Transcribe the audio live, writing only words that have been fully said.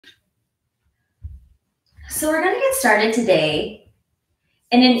So we're going to get started today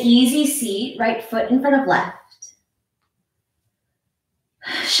in an easy seat, right foot in front of left.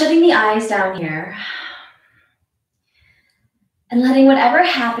 Shutting the eyes down here and letting whatever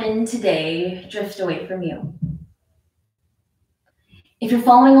happened today drift away from you. If you're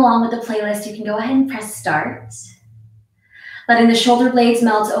following along with the playlist, you can go ahead and press start. Letting the shoulder blades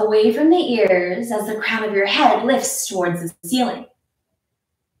melt away from the ears as the crown of your head lifts towards the ceiling.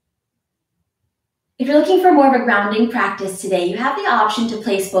 If you're looking for more of a grounding practice today, you have the option to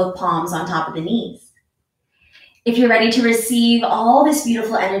place both palms on top of the knees. If you're ready to receive all this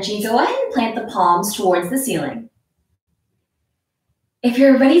beautiful energy, go ahead and plant the palms towards the ceiling. If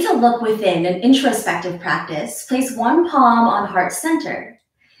you're ready to look within, an introspective practice, place one palm on heart center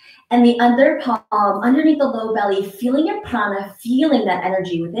and the other palm underneath the low belly, feeling your prana, feeling that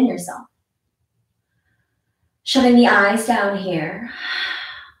energy within yourself. Shutting the eyes down here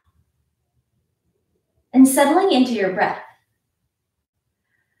and settling into your breath.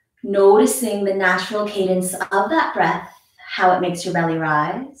 Noticing the natural cadence of that breath, how it makes your belly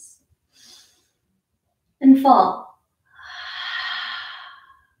rise and fall.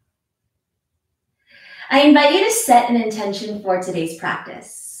 I invite you to set an intention for today's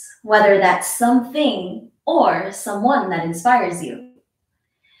practice, whether that's something or someone that inspires you.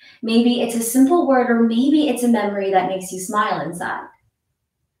 Maybe it's a simple word, or maybe it's a memory that makes you smile inside.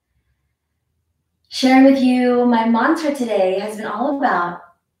 Sharing with you, my mantra today has been all about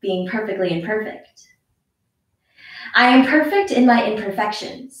being perfectly imperfect. I am perfect in my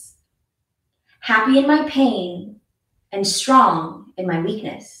imperfections, happy in my pain, and strong in my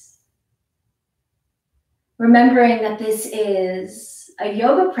weakness. Remembering that this is a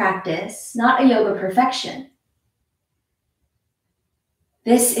yoga practice, not a yoga perfection.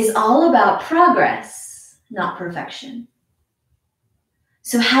 This is all about progress, not perfection.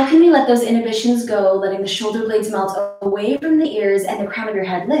 So how can we let those inhibitions go, letting the shoulder blades melt away from the ears and the crown of your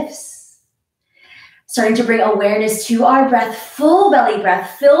head lifts? Starting to bring awareness to our breath, full belly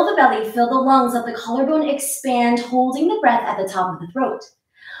breath. Fill the belly, fill the lungs, let the collarbone expand, holding the breath at the top of the throat.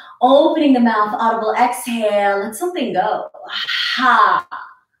 Opening the mouth, audible exhale, let something go. Ha.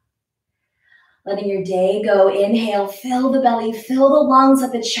 Letting your day go, inhale, fill the belly, fill the lungs,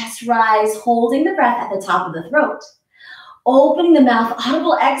 let the chest rise, holding the breath at the top of the throat. Opening the mouth,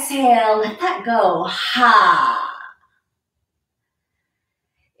 audible exhale, let that go. Ha.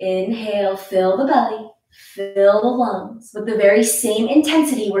 Inhale, fill the belly, fill the lungs. With the very same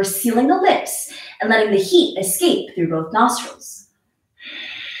intensity, we're sealing the lips and letting the heat escape through both nostrils.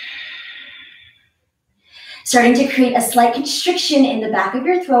 Starting to create a slight constriction in the back of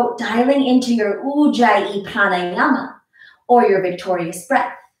your throat, dialing into your Ujjayi pranayama, or your victorious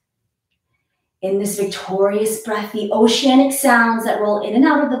breath. In this victorious breath, the oceanic sounds that roll in and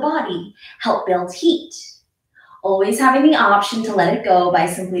out of the body help build heat. Always having the option to let it go by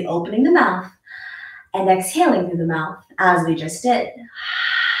simply opening the mouth and exhaling through the mouth, as we just did.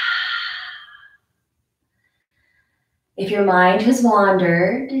 If your mind has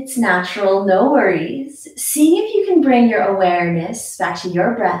wandered, it's natural, no worries. Seeing if you can bring your awareness back to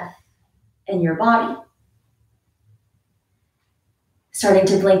your breath and your body. Starting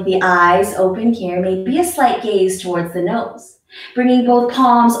to blink the eyes open here, maybe a slight gaze towards the nose. Bringing both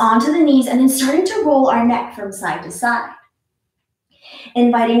palms onto the knees and then starting to roll our neck from side to side.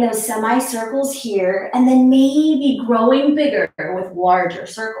 Inviting those semicircles here and then maybe growing bigger with larger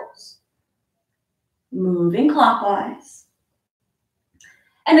circles. Moving clockwise.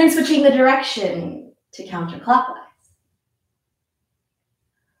 And then switching the direction to counterclockwise.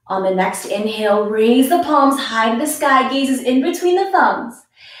 On the next inhale, raise the palms high to the sky, gazes in between the thumbs.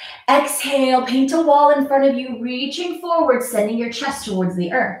 Exhale, paint a wall in front of you, reaching forward, sending your chest towards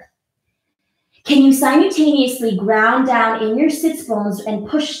the earth. Can you simultaneously ground down in your sits bones and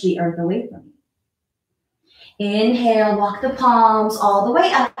push the earth away from you? Inhale, walk the palms all the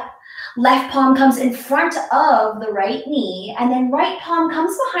way up. Left palm comes in front of the right knee, and then right palm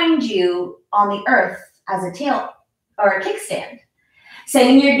comes behind you on the earth as a tail or a kickstand.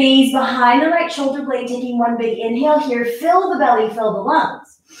 Sending your gaze behind the right shoulder blade, taking one big inhale here. Fill the belly, fill the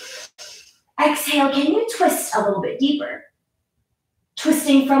lungs. Exhale, can you twist a little bit deeper?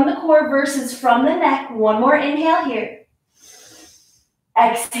 Twisting from the core versus from the neck. One more inhale here.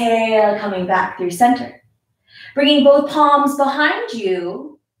 Exhale, coming back through center. Bringing both palms behind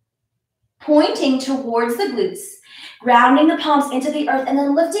you, pointing towards the glutes. Grounding the palms into the earth and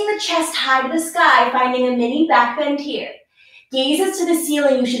then lifting the chest high to the sky, finding a mini back bend here. Gazes to the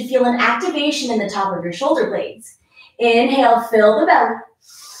ceiling, you should feel an activation in the top of your shoulder blades. Inhale, fill the belly.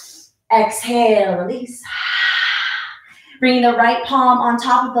 Exhale, release. Bringing the right palm on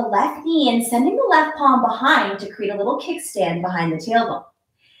top of the left knee and sending the left palm behind to create a little kickstand behind the tailbone.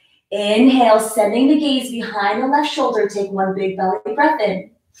 Inhale, sending the gaze behind the left shoulder. Take one big belly breath in.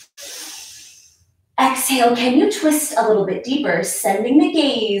 Exhale, can you twist a little bit deeper, sending the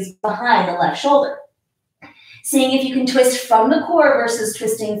gaze behind the left shoulder. Seeing if you can twist from the core versus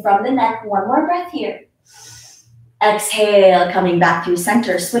twisting from the neck. One more breath here. Exhale, coming back through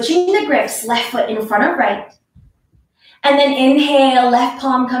center, switching the grips, left foot in front of right. And then inhale, left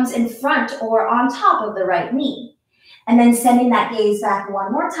palm comes in front or on top of the right knee. And then sending that gaze back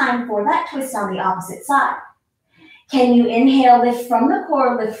one more time for that twist on the opposite side. Can you inhale, lift from the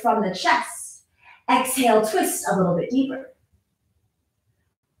core, lift from the chest. Exhale, twist a little bit deeper.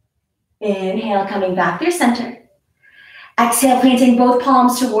 Inhale, coming back through center. Exhale, planting both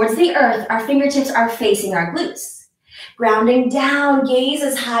palms towards the earth. Our fingertips are facing our glutes. Grounding down, gaze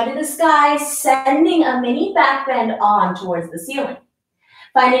as high to the sky, sending a mini back bend on towards the ceiling.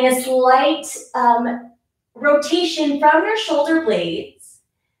 Finding a slight rotation from your shoulder blades.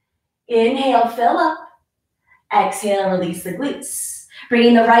 Inhale, fill up. Exhale, release the glutes.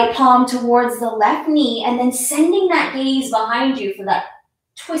 Bringing the right palm towards the left knee and then sending that gaze behind you for that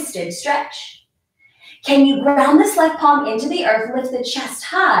twisted stretch. Can you ground this left palm into the earth, lift the chest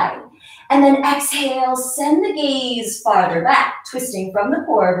high, and then exhale, send the gaze farther back, twisting from the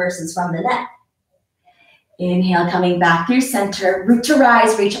core versus from the neck. Inhale, coming back through center, root to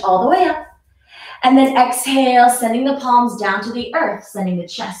rise, reach all the way up. And then exhale, sending the palms down to the earth, sending the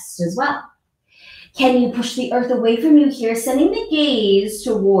chest as well. Can you push the earth away from you here, sending the gaze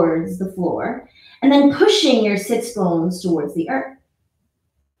towards the floor, and then pushing your sits bones towards the earth.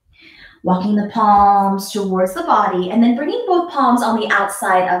 Walking the palms towards the body, and then bringing both palms on the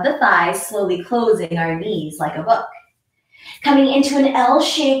outside of the thighs, slowly closing our knees like a book. Coming into an L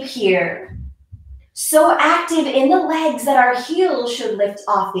shape here. So active in the legs that our heels should lift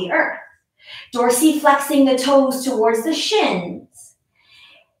off the earth. Dorsiflexing the toes towards the shins.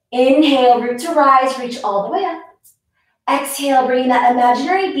 Inhale, root to rise, reach all the way up. Exhale, bringing that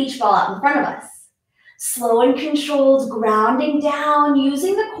imaginary beach ball out in front of us. Slow and controlled, grounding down,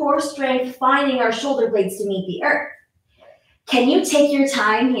 using the core strength, finding our shoulder blades to meet the earth. Can you take your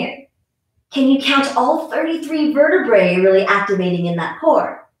time here? Can you count all 33 vertebrae really activating in that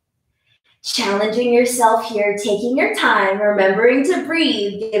core? Challenging yourself here, taking your time, remembering to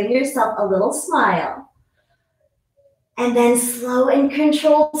breathe, giving yourself a little smile. And then slow and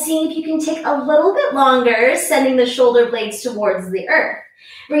controlled, seeing if you can take a little bit longer, sending the shoulder blades towards the earth.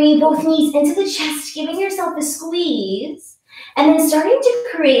 Bringing both knees into the chest, giving yourself a squeeze, and then starting to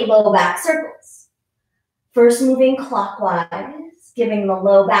create low back circles. First moving clockwise, giving the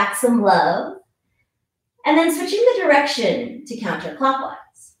low back some love, and then switching the direction to counterclockwise.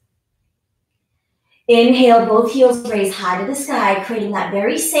 Inhale, both heels raise high to the sky, creating that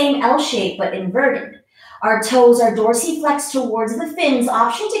very same L shape, but inverted. Our toes are dorsiflexed towards the fins,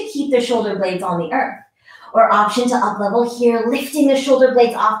 option to keep the shoulder blades on the earth. Or option to up level here, lifting the shoulder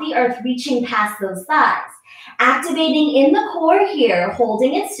blades off the earth, reaching past those thighs. Activating in the core here,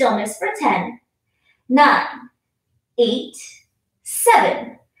 holding in stillness for 10, 9, 8,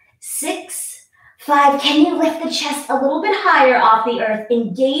 7, 6, 5. Can you lift the chest a little bit higher off the earth,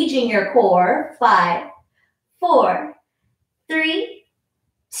 engaging your core? 5, 4, 3,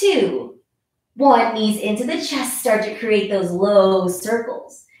 2, 1. Knees into the chest, start to create those low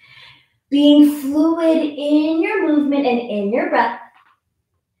circles. Being fluid in your movement and in your breath.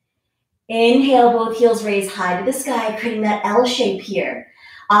 Inhale, both heels raise high to the sky, creating that L shape here.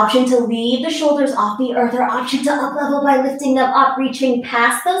 Option to leave the shoulders off the earth or option to up level by lifting them up, reaching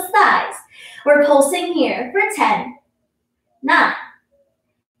past those thighs. We're pulsing here for 10, 9,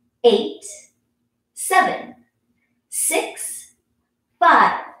 8, 7, 6,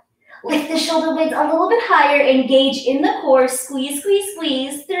 5. Lift the shoulder blades a little bit higher, engage in the core, squeeze, squeeze,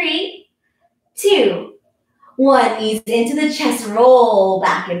 squeeze. 3, 2, 1. Knees into the chest, roll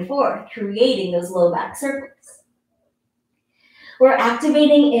back and forth, creating those low back circles. We're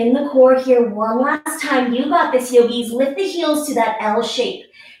activating in the core here. One last time. You got this, yogis. Lift the heels to that L shape.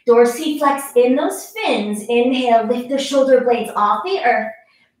 Dorsiflex in those fins. Inhale, lift the shoulder blades off the earth.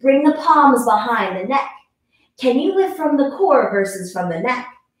 Bring the palms behind the neck. Can you lift from the core versus from the neck?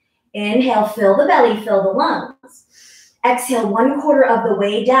 Inhale, fill the belly, fill the lungs. Exhale, 1/4 of the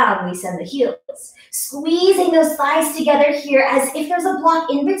way down, we send the heels. Squeezing those thighs together here as if there's a block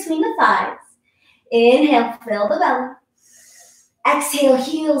in between the thighs. Inhale, fill the belly. Exhale,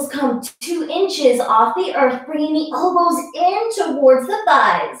 heels come 2 inches off the earth, bringing the elbows in towards the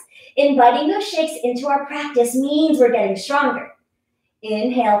thighs. Inviting those shakes into our practice means we're getting stronger.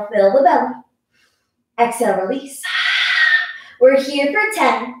 Inhale, fill the belly. Exhale, release. We're here for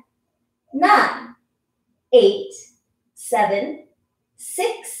 10, 9, 8, 7,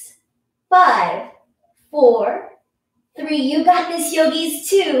 6, 5, 4, 3. You got this, yogis.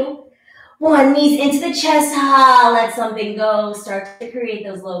 2, 1. Knees into the chest. Let something go. Start to create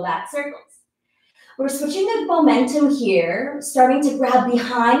those low back circles. We're switching the momentum here, starting to grab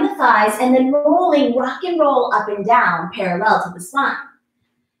behind the thighs and then rolling, rock and roll up and down parallel to the spine.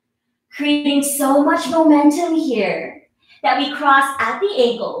 Creating so much momentum here that we cross at the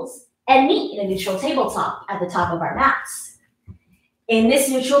ankles and meet in a neutral tabletop at the top of our mats. In this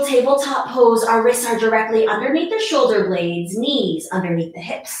neutral tabletop pose, our wrists are directly underneath the shoulder blades, knees underneath the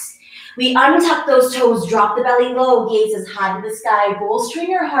hips. We untuck those toes, drop the belly low, gazes high to the sky,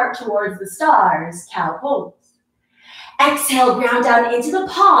 bolstering your heart towards the stars, cow pose. Exhale, ground down into the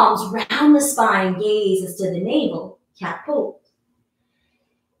palms, round the spine, gazes to the navel, cat pose.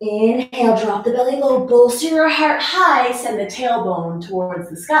 Inhale, drop the belly low, bolster your heart high, send the tailbone towards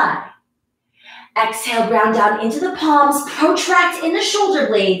the sky. Exhale, ground down into the palms, protract in the shoulder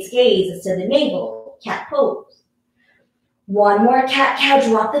blades, gazes to the navel, cat pose. One more cat-cow,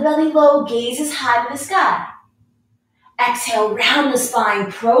 drop the belly low, gazes high to the sky. Exhale, round the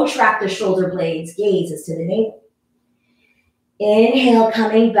spine, protract the shoulder blades, gazes to the navel. Inhale,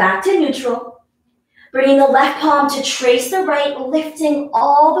 coming back to neutral. Bringing the left palm to trace the right, lifting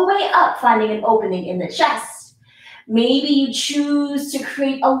all the way up, finding an opening in the chest. Maybe you choose to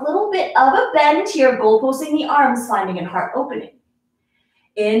create a little bit of a bend here, goalposting the arms, finding a heart opening.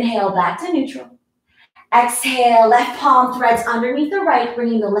 Inhale, back to neutral. Exhale, left palm threads underneath the right,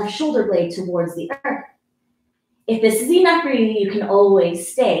 bringing the left shoulder blade towards the earth. If this is enough for you, you can always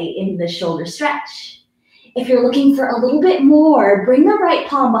stay in the shoulder stretch. If you're looking for a little bit more, bring the right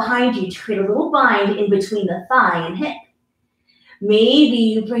palm behind you to create a little bind in between the thigh and hip. Maybe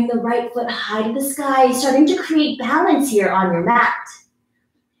you bring the right foot high to the sky, starting to create balance here on your mat.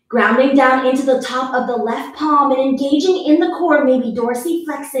 Grounding down into the top of the left palm and engaging in the core, maybe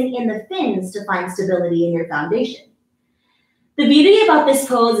dorsiflexing in the fins to find stability in your foundation. The beauty about this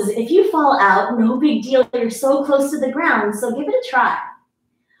pose is if you fall out, no big deal. You're so close to the ground, so give it a try.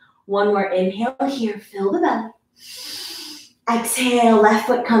 One more inhale here, fill the belly. Exhale, left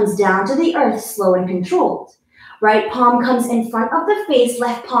foot comes down to the earth, slow and controlled. Right palm comes in front of the face,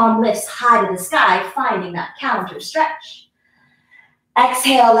 left palm lifts high to the sky, finding that counter stretch.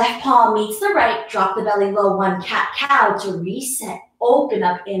 Exhale, left palm meets the right, drop the belly low, one cat-cow to reset, open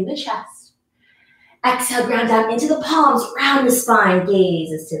up in the chest. Exhale, ground down into the palms, round the spine,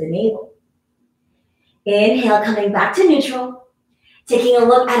 gazes to the navel. Inhale, coming back to neutral. Taking a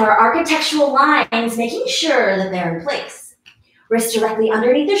look at our architectural lines, making sure that they're in place. Wrists directly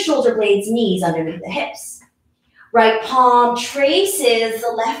underneath the shoulder blades, knees underneath the hips. Right palm traces the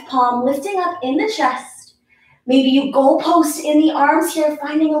left palm, lifting up in the chest. Maybe you goalpost in the arms here,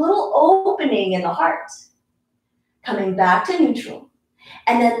 finding a little opening in the heart. Coming back to neutral.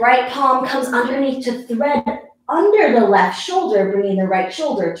 And then right palm comes underneath to thread under the left shoulder, bringing the right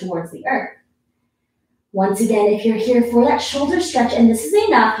shoulder towards the earth. Once again, if you're here for that shoulder stretch and this is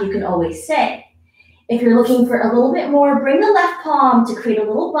enough, you can always stay. If you're looking for a little bit more, bring the left palm to create a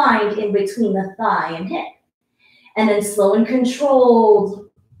little bind in between the thigh and hip. And then slow and controlled,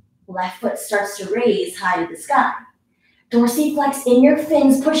 left foot starts to raise high to the sky. Dorsiflex in your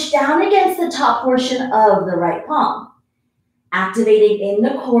fins, push down against the top portion of the right palm. Activating in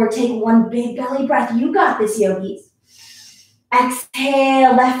the core, take one big belly breath. You got this, yogis.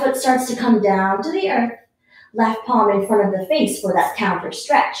 Exhale, left foot starts to come down to the earth. Left palm in front of the face for that counter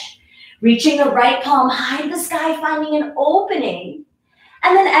stretch. Reaching the right palm high to the sky, finding an opening.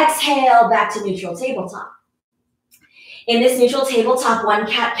 And then exhale, back to neutral tabletop. In this neutral tabletop, one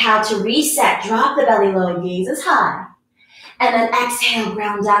cat-cow to reset, drop the belly low and gazes high. And then exhale,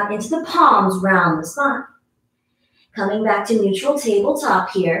 ground down into the palms, round the spine. Coming back to neutral tabletop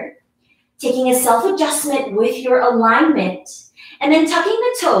here. Taking a self-adjustment with your alignment. And then tucking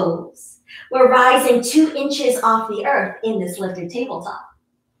the toes. We're rising 2 inches off the earth in this lifted tabletop.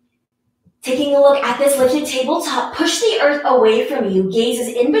 Taking a look at this lifted tabletop, push the earth away from you,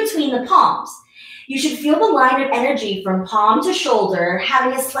 gazes in between the palms. You should feel the line of energy from palm to shoulder,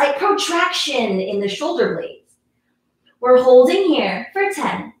 having a slight protraction in the shoulder blades. We're holding here for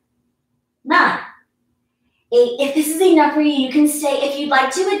 10, 9, 8. If this is enough for you, you can stay. If you'd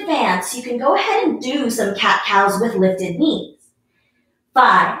like to advance, you can go ahead and do some cat-cows with lifted knees.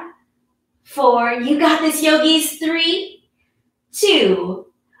 5, 4, you got this, yogis. 3, 2,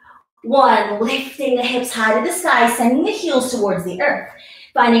 1. Lifting the hips high to the sky, sending the heels towards the earth.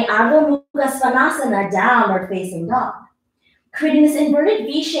 Finding Ardha Mukha Svanasana, downward facing dog. Creating this inverted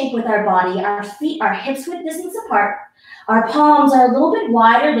V shape with our body, our feet are hips width distance apart. Our palms are a little bit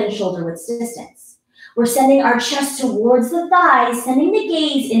wider than shoulder width distance. We're sending our chest towards the thighs, sending the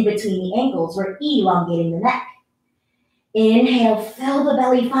gaze in between the ankles. We're elongating the neck. Inhale, fill the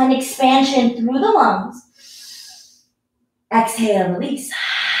belly, find expansion through the lungs. Exhale, release.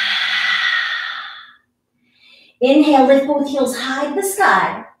 Inhale, lift both heels high to the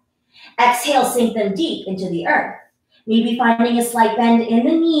sky. Exhale, sink them deep into the earth. Maybe finding a slight bend in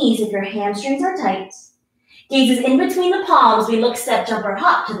the knees if your hamstrings are tight. Gaze is in between the palms. We look, step, jump, or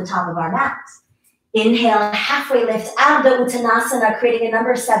hop to the top of our mat. Inhale, halfway lift out of the Uttanasana, creating a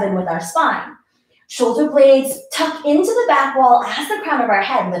number 7 with our spine. Shoulder blades tuck into the back wall as the crown of our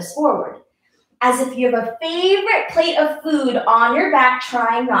head lifts forward. As if you have a favorite plate of food on your back,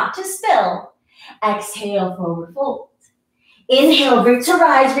 trying not to spill. Exhale, forward fold. Inhale, root to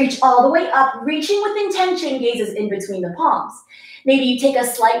rise, reach all the way up, reaching with intention, gazes in between the palms. Maybe you take a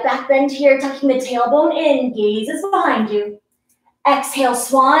slight back bend here, tucking the tailbone in, gaze is behind you. Exhale,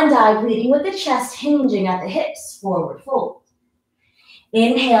 swan dive, leading with the chest, hinging at the hips, forward fold.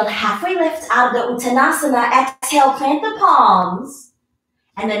 Inhale, halfway lift out of the Uttanasana. Exhale, plant the palms,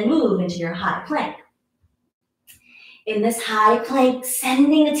 and then move into your high plank. In this high plank,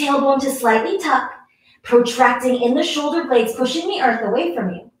 sending the tailbone to slightly tuck, protracting in the shoulder blades, pushing the earth away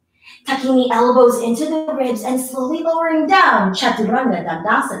from you. Tucking the elbows into the ribs and slowly lowering down, Chaturanga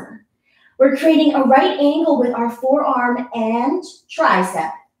Dandasana. We're creating a right angle with our forearm and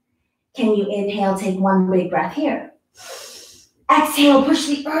tricep. Can you inhale, take one big breath here. Exhale, push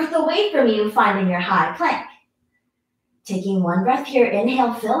the earth away from you, finding your high plank. Taking one breath here,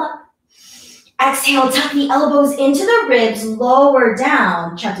 inhale, fill up. Exhale, tuck the elbows into the ribs, lower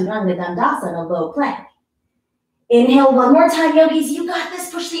down, Chaturanga Dandasana, low plank. Inhale one more time, yogis, you got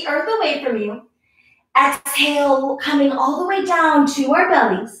this, push the earth away from you. Exhale, coming all the way down to our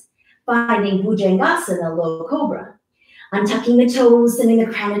bellies, finding Bhujangasana, low cobra. Untucking the toes, sending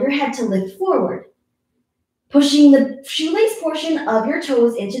the crown of your head to lift forward. Pushing the shoelace portion of your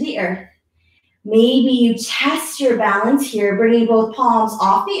toes into the earth. Maybe you test your balance here, bringing both palms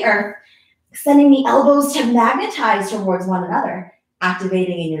off the earth, sending the elbows to magnetize towards one another,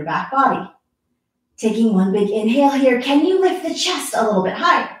 activating in your back body. Taking one big inhale here, can you lift the chest a little bit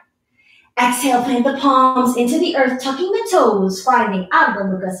higher? Exhale, plant the palms into the earth, tucking the toes, finding Ardha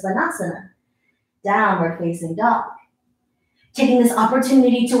Mukha Svanasana, downward facing dog. Taking this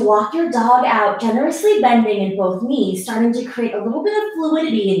opportunity to walk your dog out, generously bending in both knees, starting to create a little bit of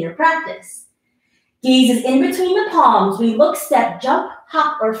fluidity in your practice. Gaze is in between the palms. We look, step, jump,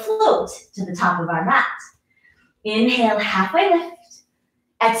 hop, or float to the top of our mat. Inhale, halfway lift.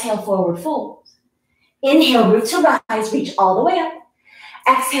 Exhale, forward fold. Inhale, root to rise, reach all the way up.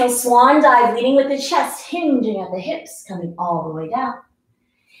 Exhale, swan dive, leading with the chest, hinging at the hips, coming all the way down.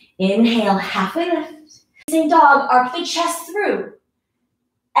 Inhale, halfway lift. Facing dog, arc the chest through.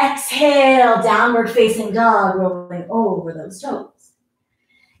 Exhale, downward facing dog, rolling over those toes.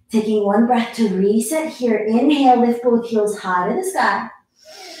 Taking one breath to reset here. Inhale, lift both heels high to the sky.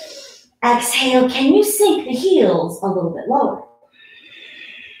 Exhale, can you sink the heels a little bit lower?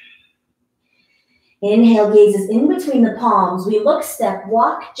 Inhale, gaze is in between the palms. We look, step,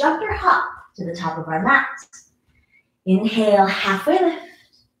 walk, jump, or hop to the top of our mat. Inhale, halfway lift.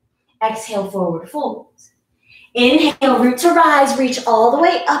 Exhale, forward fold. Inhale, root to rise, reach all the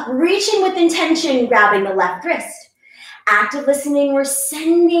way up, reaching with intention, grabbing the left wrist. Active listening, we're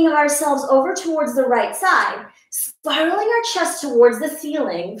sending ourselves over towards the right side, spiraling our chest towards the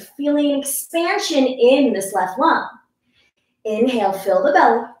ceiling, feeling an expansion in this left lung. Inhale, fill the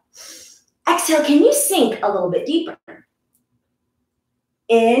belly. Exhale, can you sink a little bit deeper?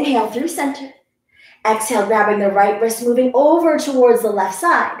 Inhale through center. Exhale, grabbing the right wrist, moving over towards the left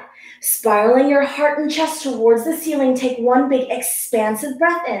side. Spiraling your heart and chest towards the ceiling. Take one big expansive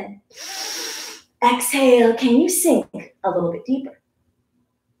breath in. Exhale, can you sink a little bit deeper?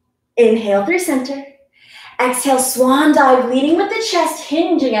 Inhale through center. Exhale, swan dive, leading with the chest,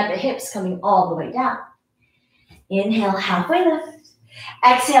 hinging at the hips, coming all the way down. Inhale, halfway lift.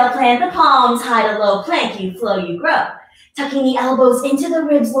 Exhale, plant the palms, high to low plank, you flow, you grow. Tucking the elbows into the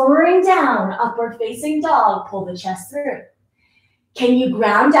ribs, lowering down, upward facing dog, pull the chest through. Can you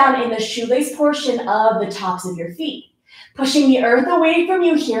ground down in the shoelace portion of the tops of your feet? Pushing the earth away from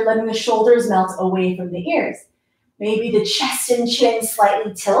you here, letting the shoulders melt away from the ears. Maybe the chest and chin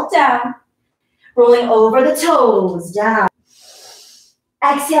slightly tilt down, rolling over the toes, down.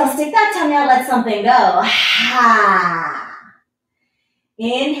 Exhale, stick that tongue out, let something go. Ha.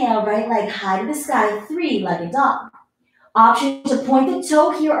 Inhale, right leg high to the sky, three-legged dog. Option to point the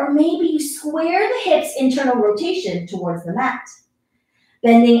toe here, or maybe you square the hips, internal rotation towards the mat.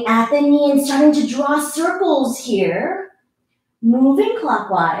 Bending at the knee and starting to draw circles here, moving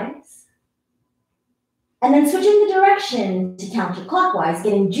clockwise. And then switching the direction to counterclockwise,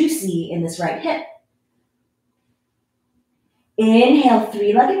 getting juicy in this right hip. Inhale,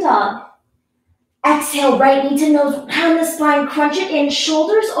 three-legged dog. Exhale, right knee to nose, round the spine, crunch it in,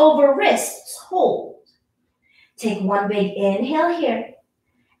 shoulders over wrists, hold. Take one big inhale here.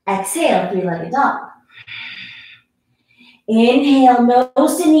 Exhale, three-legged dog. Inhale,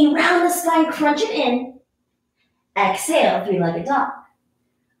 nose to knee, round the spine, crunch it in. Exhale, three-legged dog.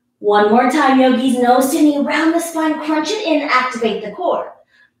 One more time, yogis, nose to knee, round the spine, crunch it in, activate the core.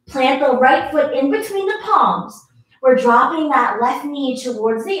 Plant the right foot in between the palms. We're dropping that left knee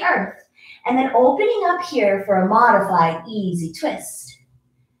towards the earth and then opening up here for a modified easy twist.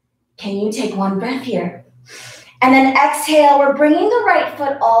 Can you take one breath here? And then exhale, we're bringing the right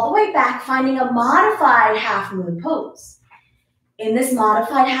foot all the way back, finding a modified half moon pose. In this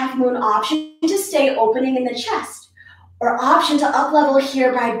modified half moon, option to stay opening in the chest, or option to up level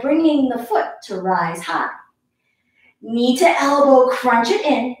here by bringing the foot to rise high. Knee to elbow, crunch it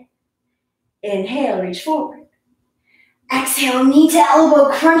in. Inhale, reach forward. Exhale, knee to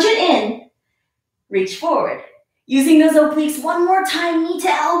elbow, crunch it in. Reach forward. Using those obliques one more time, knee to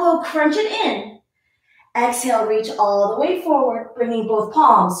elbow, crunch it in. Exhale, reach all the way forward, bringing both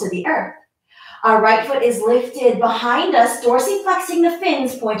palms to the earth. Our right foot is lifted behind us, dorsiflexing the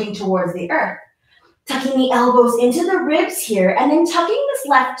fins, pointing towards the earth. Tucking the elbows into the ribs here, and then tucking this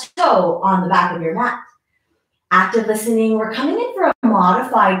left toe on the back of your mat. Active listening, we're coming in for a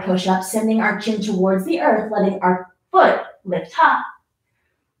modified push-up, sending our chin towards the earth, letting our foot lift high.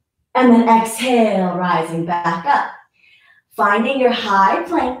 And then exhale, rising back up. Finding your high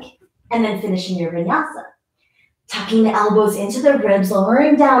plank, and then finishing your vinyasa. Tucking the elbows into the ribs,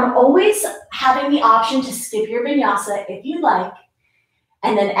 lowering down, always having the option to skip your vinyasa if you like.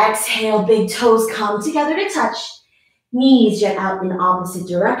 And then exhale, big toes come together to touch. Knees jet out in opposite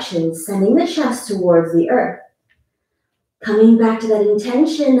directions, sending the chest towards the earth. Coming back to that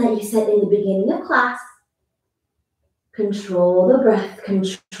intention that you set in the beginning of class. Control the breath,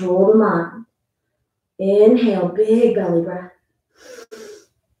 control the mind. Inhale, big belly breath.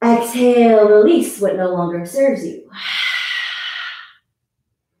 Exhale, release what no longer serves you.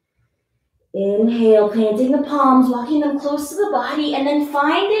 Inhale, planting the palms, walking them close to the body, and then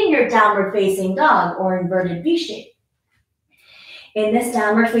finding your downward facing dog or inverted V shape. In this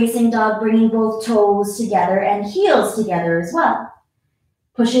downward facing dog, bringing both toes together and heels together as well.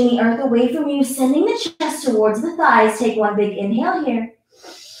 Pushing the earth away from you, sending the chest towards the thighs. Take one big inhale here.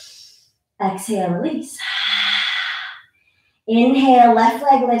 Exhale, release. Inhale, left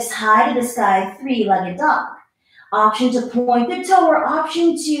leg lifts high to the sky, three-legged dog. Option to point the toe or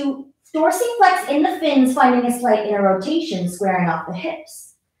option to dorsiflex in the fins, finding a slight inner rotation, squaring off the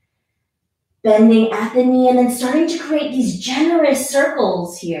hips. Bending at the knee and then starting to create these generous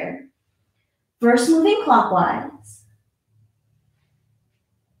circles here. First moving clockwise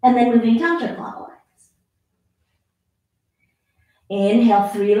and then moving counterclockwise. Inhale,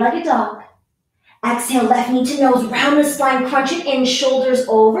 three-legged dog. Exhale, left knee to nose, round the spine, crunch it in, shoulders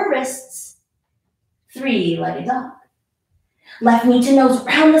over wrists. Three-legged dog. Left knee to nose,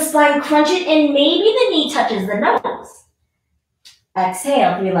 round the spine, crunch it in, maybe the knee touches the nose.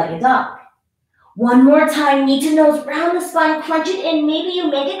 Exhale, three-legged dog. One more time, knee to nose, round the spine, crunch it in, maybe you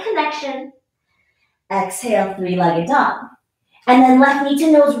make a connection. Exhale, three-legged dog. And then left knee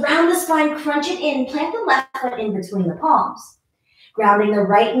to nose, round the spine, crunch it in, plant the left foot in between the palms. Grounding the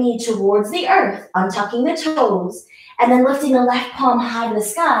right knee towards the earth, untucking the toes, and then lifting the left palm high to the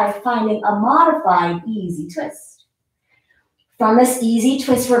sky, finding a modified easy twist. From this easy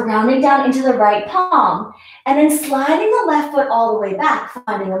twist, we're grounding down into the right palm, and then sliding the left foot all the way back,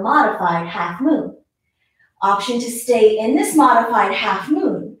 finding a modified half moon. Option to stay in this modified half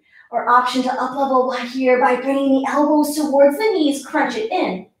moon, or option to up level here by bringing the elbows towards the knees, crunch it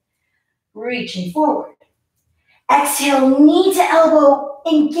in, reaching forward. Exhale, knee to elbow,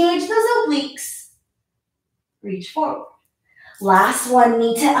 engage those obliques. Reach forward. Last one,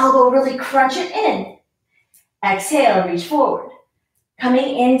 knee to elbow, really crunch it in. Exhale, reach forward.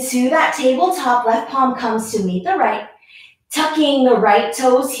 Coming into that tabletop, left palm comes to meet the right, tucking the right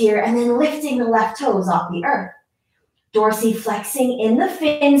toes here and then lifting the left toes off the earth. Dorsiflexing in the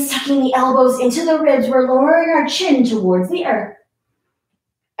fins, tucking the elbows into the ribs. We're lowering our chin towards the earth.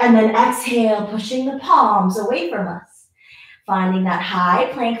 And then exhale, pushing the palms away from us. Finding that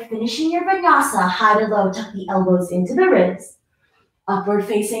high plank, finishing your vinyasa, high to low, tuck the elbows into the ribs. Upward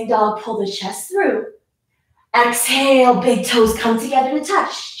facing dog, pull the chest through. Exhale, big toes come together to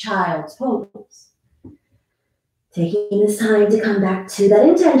touch, child's pose. Taking this time to come back to that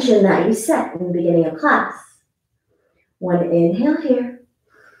intention that you set in the beginning of class. One inhale here.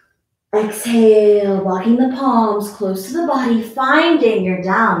 Exhale, walking the palms close to the body, finding your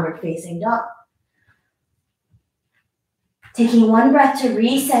downward facing dog. Taking one breath to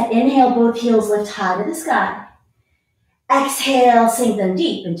reset, inhale, both heels lift high to the sky. Exhale, sink them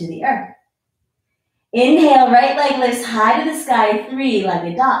deep into the earth. Inhale, right leg lifts high to the sky,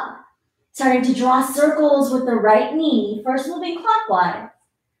 three-legged dog. Starting to draw circles with the right knee, first moving clockwise,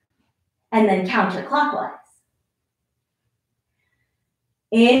 and then counterclockwise.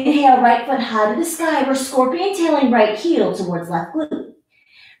 Inhale, right foot high to the sky. We're scorpion tailing right heel towards left glute.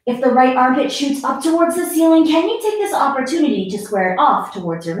 If the right armpit shoots up towards the ceiling, can you take this opportunity to square it off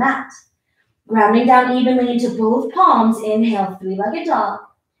towards your mat? Grounding down evenly into both palms, inhale, three-legged dog.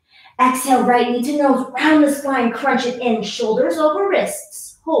 Exhale, right knee to nose, round the spine, crunch it in, shoulders over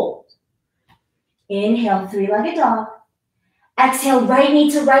wrists, hold. Inhale, three-legged dog. Exhale, right knee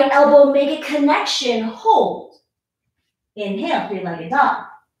to right elbow, make a connection, hold. Inhale, three-legged dog.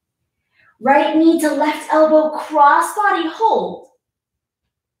 Right knee to left elbow, cross body, hold.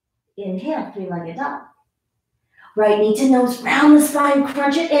 Inhale, three-legged dog. Right knee to nose, round the spine,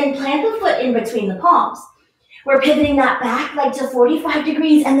 crunch it in, plant the foot in between the palms. We're pivoting that back leg to 45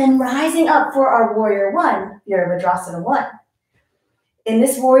 degrees and then rising up for our warrior one, Virabhadrasana 1. In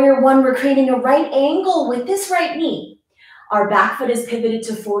this warrior 1, we're creating a right angle with this right knee. Our back foot is pivoted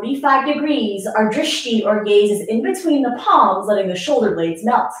to 45 degrees. Our drishti or gaze is in between the palms, letting the shoulder blades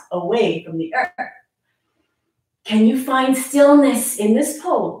melt away from the earth. Can you find stillness in this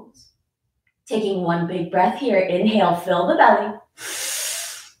pose? Taking one big breath here. Inhale, fill the belly.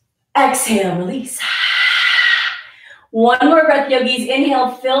 Exhale, release. One more breath, yogis.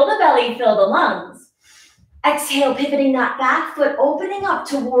 Inhale, fill the belly, fill the lungs. Exhale, pivoting that back foot, opening up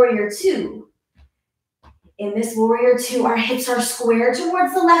to warrior 2. In this warrior 2, our hips are square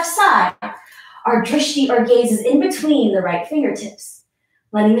towards the left side. Our drishti or gaze is in between the right fingertips,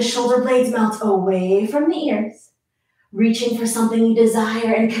 letting the shoulder blades melt away from the ears. Reaching for something you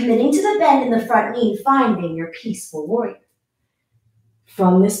desire and committing to the bend in the front knee, finding your peaceful warrior.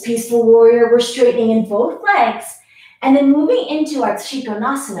 From this peaceful warrior, we're straightening in both legs and then moving into our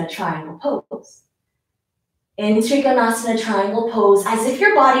Trikonasana triangle pose. In Trikonasana triangle pose, as if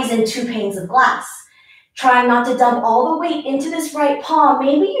your body's in 2 panes of glass. Trying not to dump all the weight into this right palm,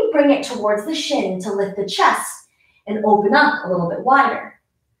 maybe you bring it towards the shin to lift the chest and open up a little bit wider.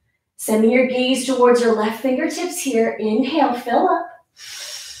 Sending your gaze towards your left fingertips here. Inhale, fill up.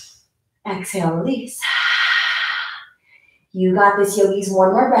 Exhale, release. You got this, yogis.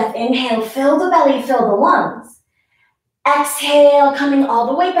 One more breath. Inhale, fill the belly, fill the lungs. Exhale, coming all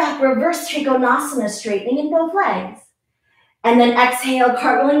the way back. Reverse Trikonasana, straightening in both legs. And then exhale,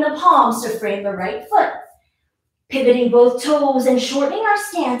 cartwheeling the palms to frame the right foot. Pivoting both toes and shortening our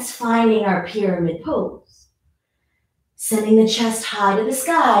stance, finding our pyramid pose. Sending the chest high to the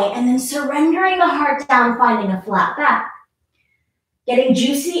sky and then surrendering the heart down, finding a flat back. Getting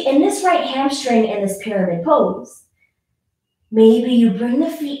juicy in this right hamstring in this pyramid pose. Maybe you bring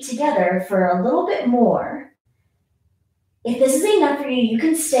the feet together for a little bit more. If this is enough for you, you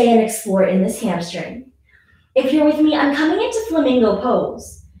can stay and explore in this hamstring. If you're with me, I'm coming into flamingo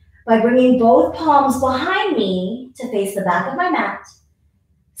pose by bringing both palms behind me to face the back of my mat,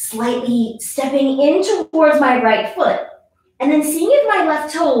 slightly stepping in towards my right foot, and then seeing if my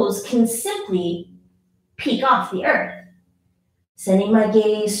left toes can simply peek off the earth. Sending my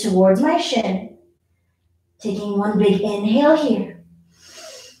gaze towards my shin, taking one big inhale here.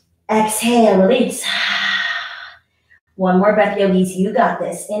 Exhale, release. One more breath, yogis, you got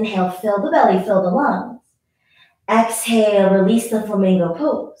this. Inhale, fill the belly, fill the lungs. Exhale, release the flamingo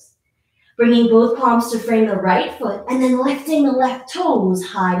pose. Bringing both palms to frame the right foot and then lifting the left toes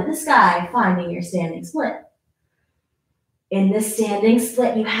high to the sky, finding your standing split. In this standing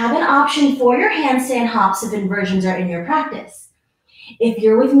split, you have an option for your handstand hops if inversions are in your practice. If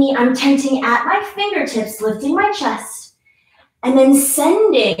you're with me, I'm tenting at my fingertips, lifting my chest, and then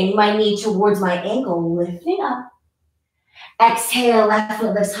sending my knee towards my ankle, lifting up. Exhale, left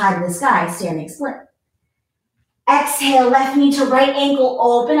foot lifts high to the sky, standing split. Exhale, left knee to right ankle,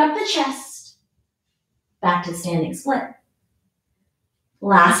 open up the chest. Back to standing split.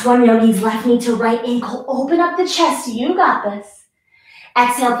 Last one, yogis, left knee to right ankle, open up the chest, you got this.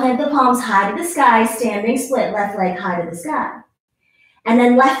 Exhale, plant the palms high to the sky, standing split, left leg high to the sky. And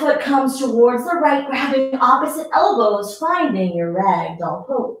then left foot comes towards the right, grabbing opposite elbows, finding your ragdoll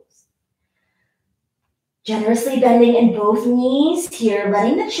pose. Generously bending in both knees here,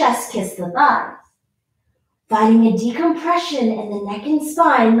 letting the chest kiss the thighs. Finding a decompression in the neck and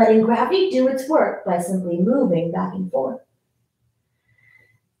spine, letting gravity do its work by simply moving back and forth.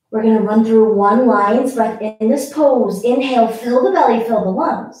 We're going to run through one lion's breath in this pose. Inhale, fill the belly, fill the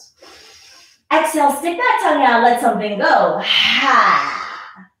lungs. Exhale, stick that tongue out, let something go.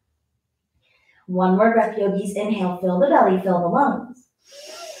 Ha. One more breath, yogis. Inhale, fill the belly, fill the lungs.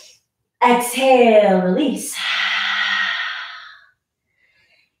 Exhale, release.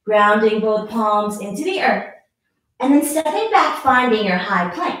 Grounding both palms into the earth. And then stepping back, finding your high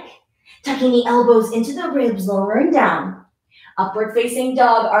plank. Tucking the elbows into the ribs, lowering down. Upward facing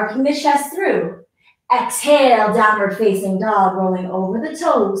dog, arcing the chest through. Exhale, downward facing dog, rolling over the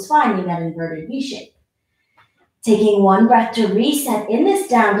toes, finding that inverted V shape. Taking one breath to reset in this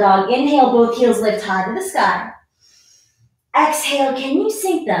down dog. Inhale, both heels lift high to the sky. Exhale, can you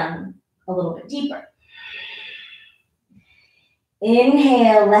sink them a little bit deeper?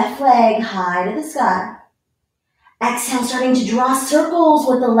 Inhale, left leg high to the sky. Exhale, starting to draw circles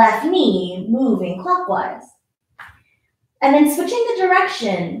with the left knee, moving clockwise. And then switching the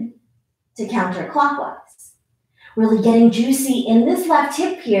direction to counterclockwise. Really getting juicy in this left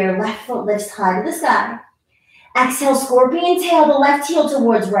hip here. Left foot lifts high to the sky. Exhale, scorpion tail, the left heel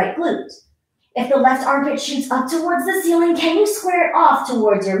towards right glute. If the left armpit shoots up towards the ceiling, can you square it off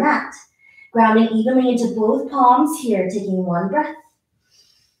towards your mat? Grounding evenly into both palms here, taking one breath.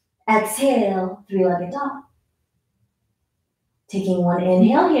 Exhale, three-legged dog. Taking one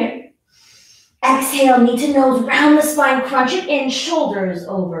inhale here. Exhale, knee to nose, round the spine, crunch it in, shoulders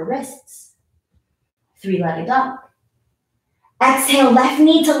over wrists. Three-legged dog. Exhale, left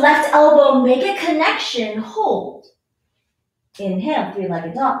knee to left elbow, make a connection, hold. Inhale,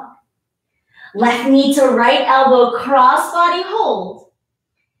 three-legged dog. Left knee to right elbow, cross body, hold.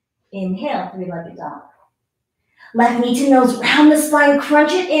 Inhale, three-legged dog. Left knee to nose, round the spine,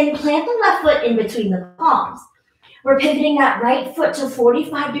 crunch it in, plant the left foot in between the palms. We're pivoting that right foot to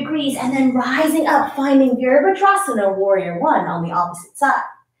 45 degrees and then rising up, finding Virabhadrasana, warrior one on the opposite side.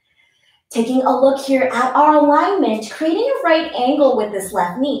 Taking a look here at our alignment, creating a right angle with this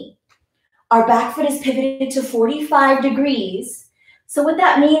left knee. Our back foot is pivoted to 45 degrees. So what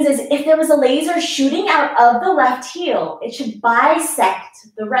that means is if there was a laser shooting out of the left heel, it should bisect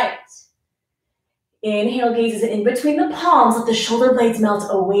the right. Inhale, gazes in between the palms, let the shoulder blades melt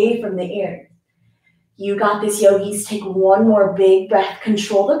away from the ears. You got this, yogis. Take one more big breath.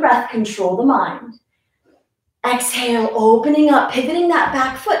 Control the breath, control the mind. Exhale, opening up, pivoting that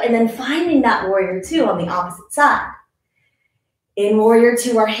back foot, and then finding that warrior two on the opposite side. In warrior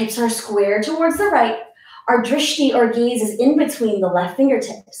two, our hips are square towards the right. Our drishti or gaze is in between the left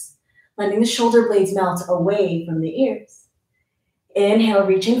fingertips, letting the shoulder blades melt away from the ears. Inhale,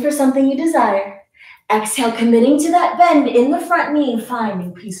 reaching for something you desire. Exhale, committing to that bend in the front knee,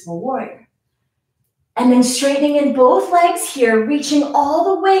 finding peaceful warrior. And then straightening in both legs here, reaching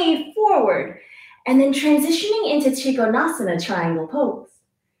all the way forward, and then transitioning into Trikonasana, triangle pose.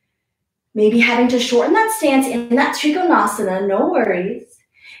 Maybe having to shorten that stance in that Trikonasana, no worries.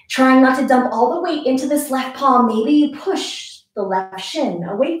 Trying not to dump all the weight into this left palm, maybe you push the left shin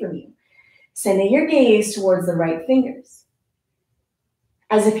away from you, sending your gaze towards the right fingers.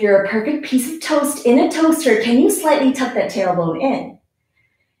 As if you're a perfect piece of toast in a toaster, can you slightly tuck that tailbone in?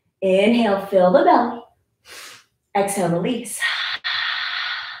 Inhale, fill the belly. Exhale, release.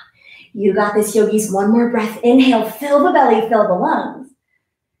 You got this, yogis. One more breath. Inhale, fill the belly, fill the lungs.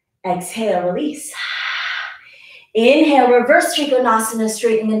 Exhale, release. Inhale, reverse Trikonasana,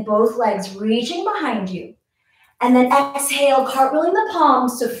 straightening in both legs, reaching behind you. And then exhale, cartwheeling the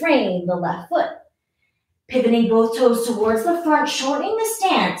palms to frame the left foot. Pivoting both toes towards the front, shortening the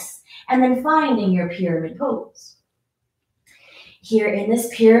stance, and then finding your pyramid pose. Here in this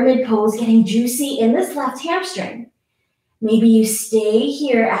pyramid pose, getting juicy in this left hamstring. Maybe you stay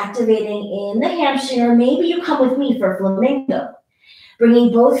here activating in the hamstring, or maybe you come with me for flamingo.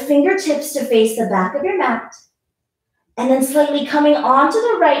 Bringing both fingertips to face the back of your mat, and then slightly coming onto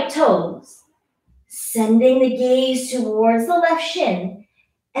the right toes, sending the gaze towards the left shin,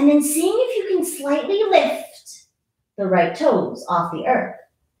 and then seeing if you can slightly lift the right toes off the earth.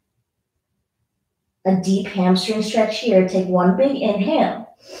 A deep hamstring stretch here. Take one big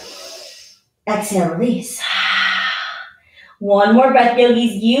inhale. Exhale, release. One more breath,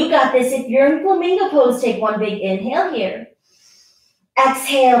 yogis. You got this. If you're in flamingo pose, take one big inhale here.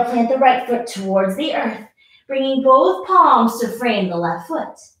 Exhale, plant the right foot towards the earth, bringing both palms to frame the left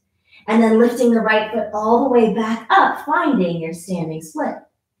foot, and then lifting the right foot all the way back up, finding your standing split.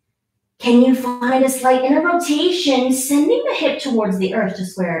 Can you find a slight inner rotation, sending the hip towards the earth to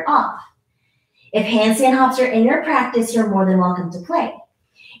square it off? If handstand hops are in your practice, you're more than welcome to play.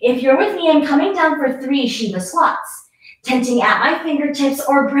 If you're with me, I'm coming down for 3 Shiva squats, tenting at my fingertips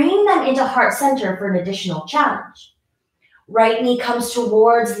or bringing them into heart center for an additional challenge. Right knee comes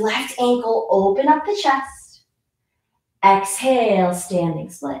towards left ankle, open up the chest. Exhale,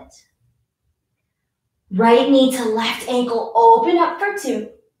 standing split. Right knee to left ankle, open up for 2.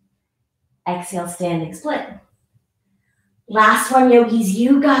 Exhale, standing split. Last one, yogis,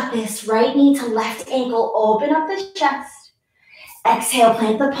 you got this. Right knee to left ankle, open up the chest. Exhale,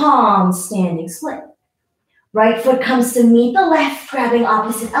 plant the palms, standing split. Right foot comes to meet the left, grabbing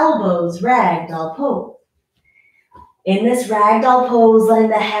opposite elbows, ragdoll pose. In this ragdoll pose, letting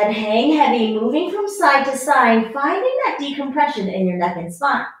the head hang heavy, moving from side to side, finding that decompression in your neck and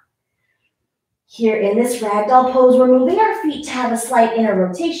spine. Here in this ragdoll pose, we're moving our feet to have a slight inner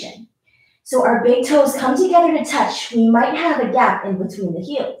rotation. So our big toes come together to touch. We might have a gap in between the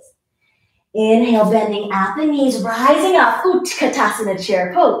heels. Inhale, bending at the knees, rising up, Utkatasana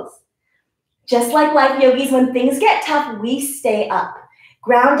chair pose. Just like life, yogis, when things get tough, we stay up.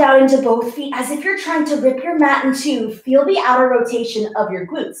 Ground down into both feet as if you're trying to rip your mat in two. Feel the outer rotation of your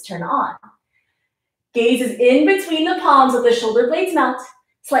glutes turn on. Gaze is in between the palms of the shoulder blades melt.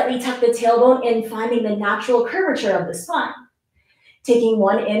 Slightly tuck the tailbone in, finding the natural curvature of the spine. Taking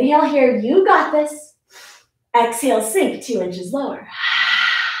one inhale here, you got this. Exhale, sink 2 inches lower.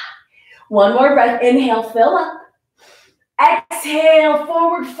 One more breath, inhale, fill up. Exhale,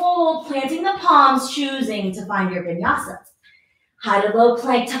 forward fold, planting the palms, choosing to find your vinyasa. High to low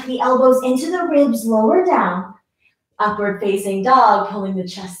plank, tuck the elbows into the ribs, lower down. Upward facing dog, pulling the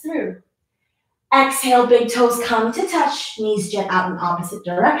chest through. Exhale, big toes come to touch, knees jet out in opposite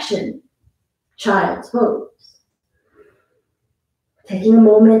direction. Child's pose. Taking a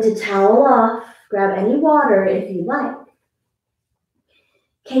moment to towel off, grab any water if you like.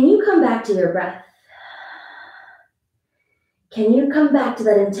 Can you come back to your breath? Can you come back to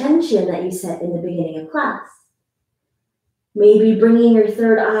that intention that you set in the beginning of class? Maybe bringing your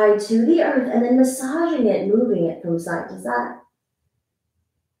third eye to the earth and then massaging it, moving it from side to side.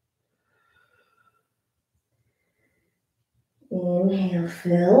 Inhale,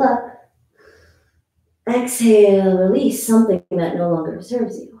 fill up. Exhale, release something that no longer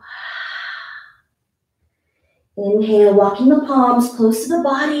serves you. Inhale, walking the palms close to the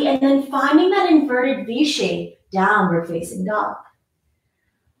body and then finding that inverted V shape, downward facing dog.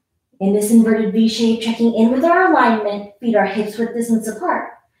 In this inverted V shape, checking in with our alignment, feet are hips width distance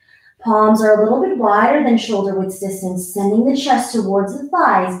apart. Palms are a little bit wider than shoulder width distance, sending the chest towards the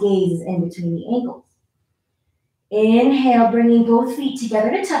thighs, gaze in between the ankles. Inhale, bringing both feet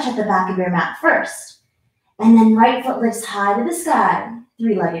together to touch at the back of your mat first. And then right foot lifts high to the sky,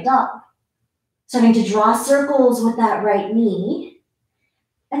 3-legged dog. Starting to draw circles with that right knee.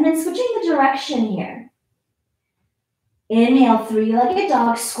 And then switching the direction here. Inhale, 3-legged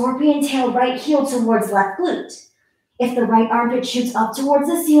dog, scorpion tail, right heel towards left glute. If the right armpit shoots up towards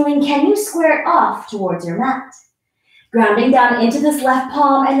the ceiling, can you square it off towards your mat? Grounding down into this left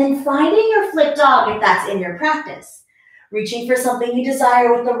palm and then finding your flip dog if that's in your practice. Reaching for something you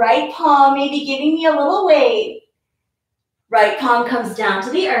desire with the right palm, maybe giving me a little wave. Right palm comes down to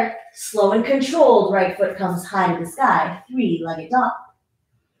the earth, slow and controlled. Right foot comes high to the sky, 3-legged dog.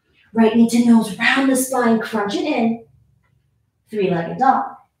 Right knee to nose, round the spine, crunch it in, 3-legged dog.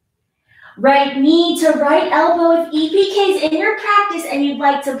 Right knee to right elbow. If EPK is in your practice and you'd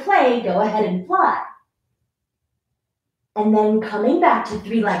like to play, go ahead and fly. And then coming back to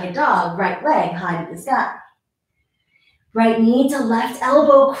 3-legged dog, right leg high to the sky. Right knee to left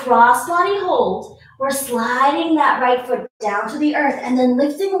elbow, cross body hold. We're sliding that right foot down to the earth and then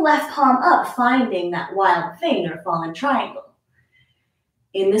lifting the left palm up, finding that wild thing or fallen triangle.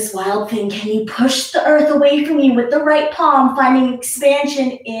 In this wild thing, can you push the earth away from you with the right palm, finding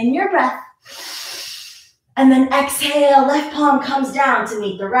expansion in your breath? And then exhale, left palm comes down to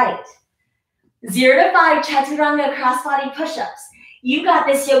meet the right. 0 to 5 chaturanga crossbody push-ups. You got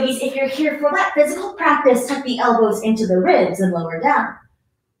this, yogis. If you're here for that physical practice, tuck the elbows into the ribs and lower down.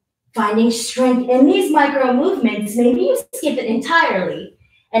 Finding strength in these micro movements, maybe you skip it entirely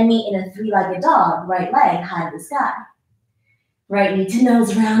and meet in a 3-legged dog, right leg high to the sky. Right knee to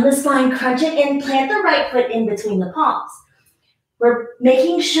nose, round the spine, crunch it in, plant the right foot in between the palms. We're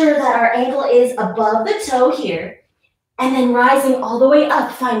making sure that our ankle is above the toe here, and then rising all the way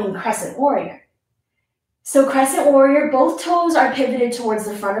up, finding crescent warrior. So crescent warrior, both toes are pivoted towards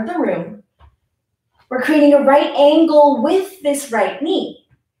the front of the room. We're creating a right angle with this right knee.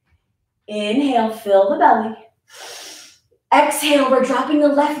 Inhale, fill the belly. Exhale, we're dropping the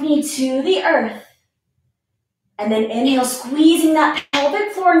left knee to the earth. And then inhale, squeezing that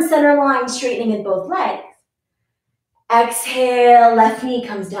pelvic floor and center line, straightening in both legs. Exhale, left knee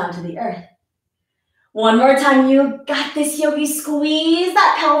comes down to the earth. One more time, you got this, yogi. Squeeze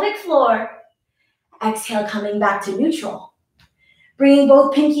that pelvic floor. Exhale, coming back to neutral. Bringing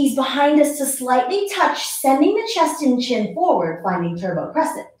both pinkies behind us to slightly touch, sending the chest and chin forward, finding turbo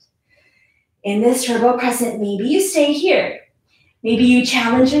crescent. In this turbo crescent, maybe you stay here. Maybe you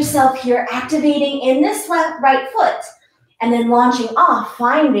challenge yourself here, activating in this right foot, and then launching off,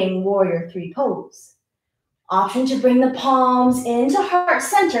 finding warrior three pose. Option to bring the palms into heart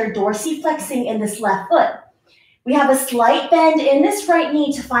center, dorsiflexing in this left foot. We have a slight bend in this right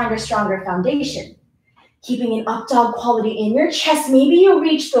knee to find a stronger foundation. Keeping an up dog quality in your chest, maybe you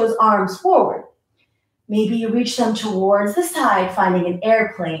reach those arms forward. Maybe you reach them towards the side, finding an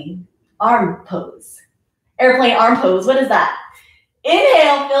airplane arm pose. Airplane arm pose, what is that?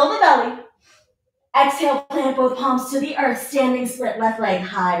 Inhale, fill the belly. Exhale, plant both palms to the earth, standing split left leg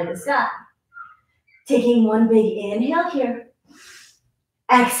high to the sky. Taking one big inhale here.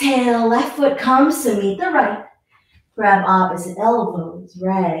 Exhale, left foot comes to meet the right. Grab opposite elbows,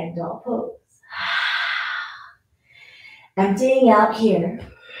 ragdoll pose. Emptying out here.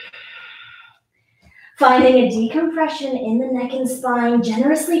 Finding a decompression in the neck and spine,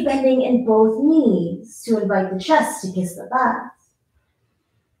 generously bending in both knees to invite the chest to kiss the thighs.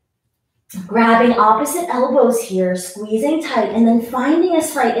 Grabbing opposite elbows here, squeezing tight, and then finding a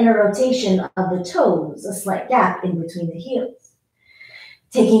slight inner rotation of the toes, a slight gap in between the heels.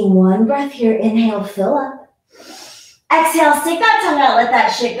 Taking one breath here, inhale, fill up. Exhale, stick that tongue out, let that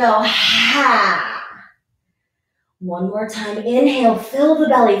shit go. Ha! One more time, inhale, fill the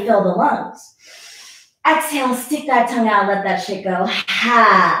belly, fill the lungs. Exhale, stick that tongue out, let that shit go.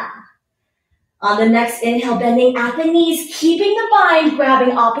 Ha! On the next inhale, bending at the knees, keeping the bind,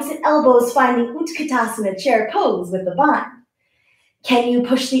 grabbing opposite elbows, finding Utkatasana, chair pose with the bind. Can you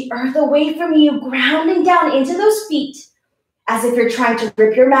push the earth away from you, grounding down into those feet, as if you're trying to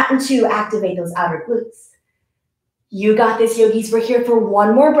rip your mat in two, activate those outer glutes. You got this, yogis. We're here for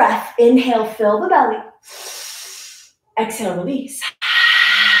one more breath. Inhale, fill the belly. Exhale, release.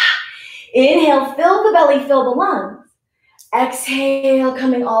 Inhale, fill the belly, fill the lungs. Exhale,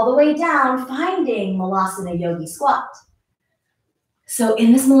 coming all the way down, finding Malasana Yogi Squat. So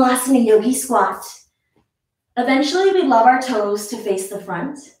in this Malasana Yogi Squat, eventually we love our toes to face the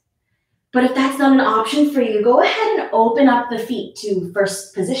front. But if that's not an option for you, go ahead and open up the feet to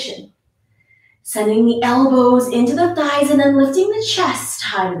first position. Sending the elbows into the thighs and then lifting the chest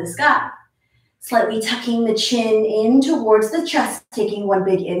high to the sky. Slightly tucking the chin in towards the chest, taking one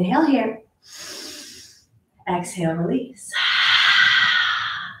big inhale here. Exhale, release.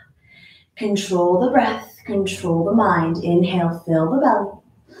 Control the breath, control the mind. Inhale, fill the belly.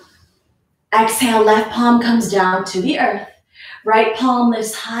 Exhale, left palm comes down to the earth. Right palm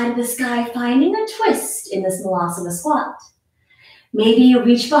lifts high to the sky, finding a twist in this Malasana squat. Maybe you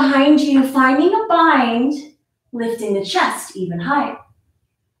reach behind you, finding a bind, lifting the chest even higher.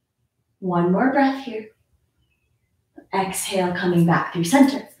 One more breath here. Exhale, coming back through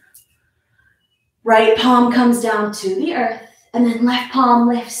center. Right palm comes down to the earth, and then left palm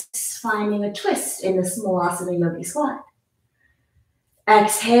lifts, finding a twist in this Malasana Yogi Squat.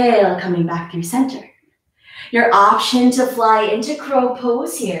 Exhale, coming back through center. Your option to fly into crow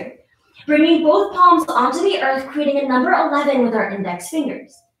pose here. Bringing both palms onto the earth, creating a number 11 with our index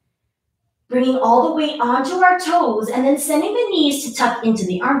fingers. Bringing all the weight onto our toes, and then sending the knees to tuck into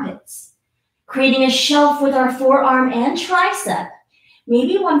the armpits. Creating a shelf with our forearm and tricep.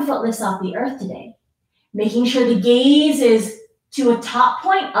 Maybe one foot lifts off the earth today. Making sure the gaze is to a top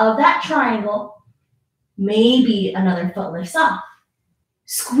point of that triangle. Maybe another foot lifts off.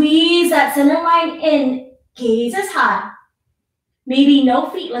 Squeeze that center line in, gaze is high. Maybe no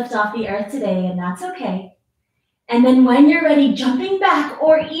feet lift off the earth today, and that's okay. And then when you're ready, jumping back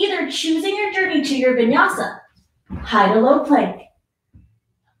or either choosing your journey to your vinyasa. High to low plank.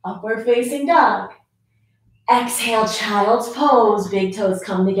 Upward facing dog. Exhale, child's pose. Big toes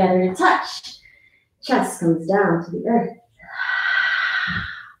come together to touch. Chest comes down to the earth.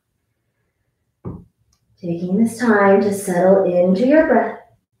 Taking this time to settle into your breath.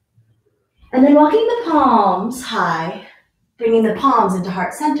 And then walking the palms high, bringing the palms into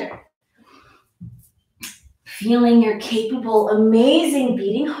heart center. Feeling your capable, amazing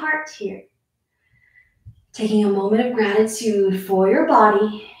beating heart here. Taking a moment of gratitude for your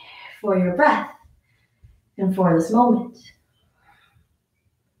body, for your breath, and for this moment.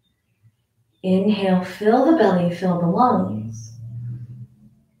 Inhale, fill the belly, fill the lungs.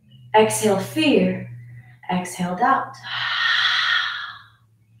 Exhale, fear. Exhale, doubt.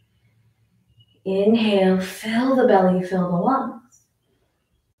 Inhale, fill the belly, fill the lungs.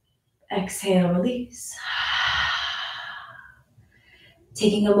 Exhale, release.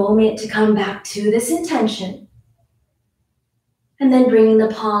 Taking a moment to come back to this intention. And then bringing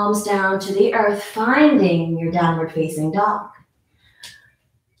the palms down to the earth, finding your downward facing dog.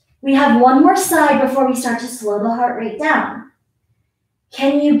 We have one more side before we start to slow the heart rate down.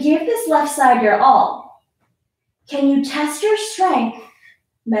 Can you give this left side your all? Can you test your strength,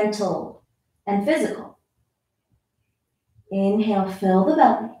 mental and physical? Inhale, fill the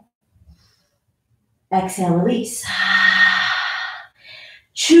belly. Exhale, release.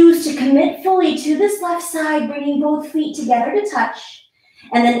 Choose to commit fully to this left side, bringing both feet together to touch.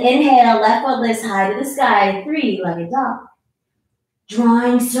 And then inhale, left foot lifts high to the sky, three-legged dog.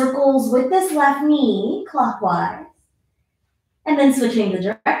 Drawing circles with this left knee clockwise. And then switching the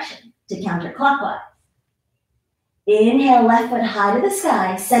direction to counterclockwise. Inhale, left foot high to the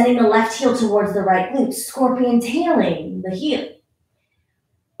sky, sending the left heel towards the right glute, scorpion tailing the heel.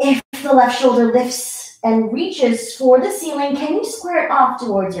 If the left shoulder lifts and reaches for the ceiling, can you square it off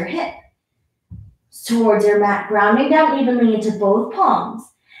towards your hip? Towards your mat, grounding down evenly into both palms,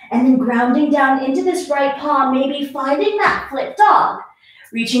 and then grounding down into this right palm, maybe finding that flip dog,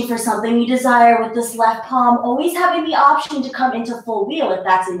 reaching for something you desire with this left palm, always having the option to come into full wheel if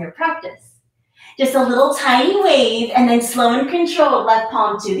that's in your practice. Just a little tiny wave, and then slow and controlled left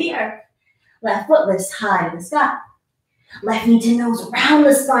palm to the earth. Left foot lifts high to the sky. Left knee to nose, round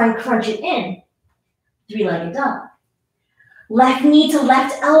the spine, crunch it in. Three-legged dog. Left knee to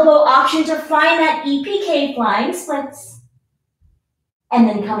left elbow, option to find that EPK, flying splits. And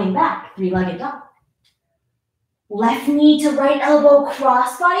then coming back, three-legged dog. Left knee to right elbow,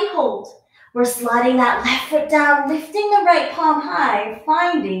 cross-body hold. We're sliding that left foot down, lifting the right palm high,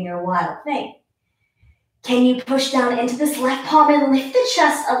 finding your wild thing. Can you push down into this left palm and lift the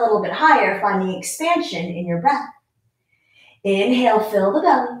chest a little bit higher, finding expansion in your breath? Inhale, fill the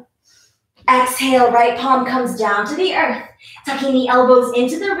belly. Exhale, right palm comes down to the earth, tucking the elbows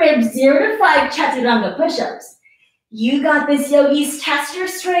into the ribs, 0 to 5 chaturanga push-ups. You got this, yogis. Test your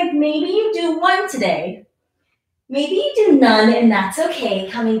strength. Maybe you do 1 today. Maybe you do none, and that's okay.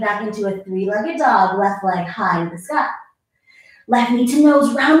 Coming back into a three-legged dog, left leg high to the sky. Left knee to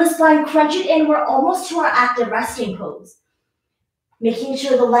nose, round the spine, crunch it in. We're almost to our active resting pose. Making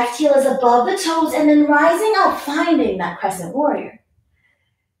sure the left heel is above the toes, and then rising up, finding that crescent warrior.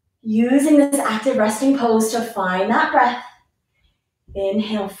 Using this active resting pose to find that breath.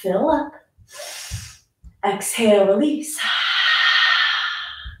 Inhale, fill up. Exhale, release.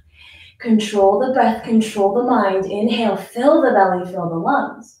 Control the breath, control the mind. Inhale, fill the belly, fill the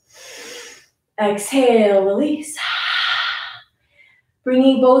lungs. Exhale, release.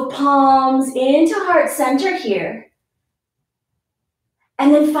 Bringing both palms into heart center here.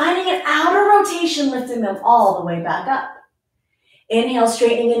 And then finding an outer rotation, lifting them all the way back up. Inhale,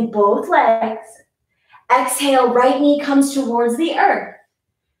 straightening in both legs. Exhale, right knee comes towards the earth.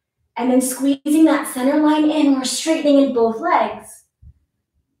 And then squeezing that center line in, we're straightening in both legs.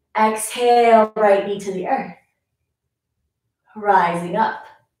 Exhale, right knee to the earth. Rising up.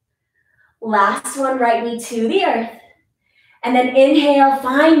 Last one, right knee to the earth. And then inhale,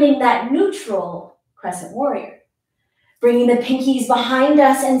 finding that neutral crescent warrior. Bringing the pinkies behind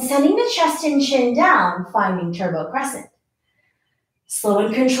us and sending the chest and chin down, finding turbo crescent. Slow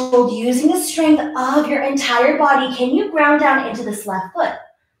and controlled, using the strength of your entire body. Can you ground down into this left foot?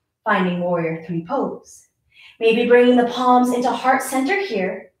 Finding warrior 3 pose. Maybe bringing the palms into heart center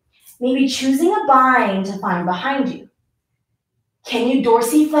here. Maybe choosing a bind to find behind you. Can you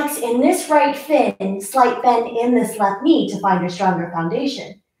dorsiflex in this right fin, slight bend in this left knee to find your stronger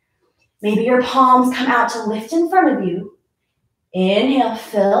foundation? Maybe your palms come out to lift in front of you. Inhale,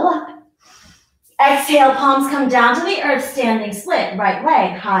 fill up. Exhale, palms come down to the earth, standing split, right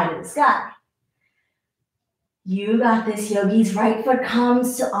leg high to the sky. You got this, yogis. Right foot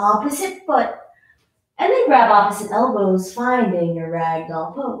comes to opposite foot, and then grab opposite elbows, finding your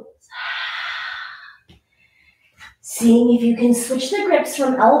ragdoll pose. Seeing if you can switch the grips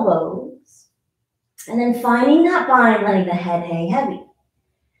from elbows, and then finding that bind, letting the head hang heavy.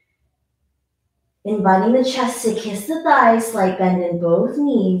 Inviting the chest to kiss the thighs, slight bend in both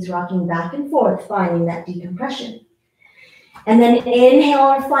knees, rocking back and forth, finding that decompression. And then inhale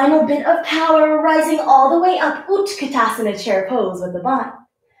our final bit of power, rising all the way up, Utkatasana chair pose with the bind.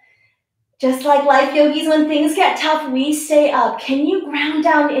 Just like life, yogis, when things get tough, we stay up. Can you ground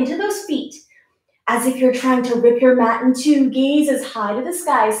down into those feet as if you're trying to rip your mat in two, gaze as high to the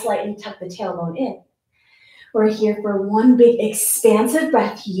sky, slightly tuck the tailbone in. We're here for one big expansive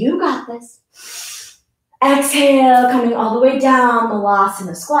breath. You got this. Exhale, coming all the way down,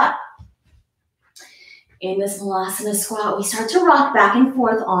 Malasana squat. In this Malasana squat, we start to rock back and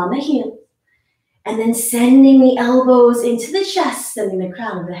forth on the heels. And then sending the elbows into the chest, sending the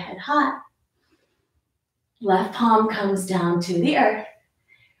crown of the head high. Left palm comes down to the earth.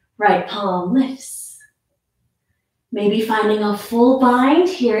 Right palm lifts. Maybe finding a full bind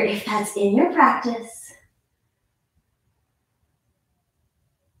here if that's in your practice.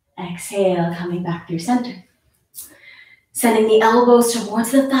 Exhale, coming back through center. Sending the elbows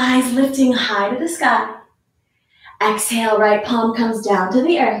towards the thighs, lifting high to the sky. Exhale, right palm comes down to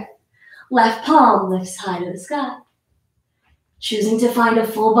the earth. Left palm lifts high to the sky. Choosing to find a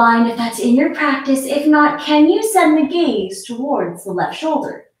full bind if that's in your practice. If not, can you send the gaze towards the left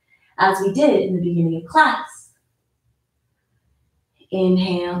shoulder, as we did in the beginning of class?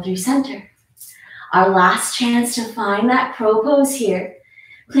 Inhale through center. Our last chance to find that crow pose here.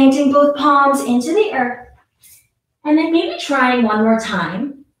 Planting both palms into the earth. And then maybe trying one more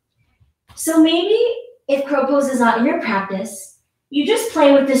time. So maybe if crow pose is not in your practice, you just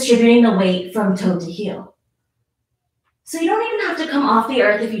play with distributing the weight from toe to heel. So you don't even have to come off the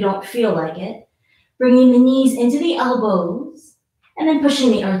earth if you don't feel like it. Bringing the knees into the elbows and then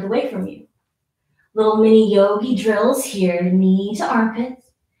pushing the earth away from you. Little mini yogi drills here, knee to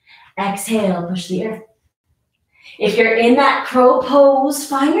armpits. Exhale, push the earth. If you're in that crow pose,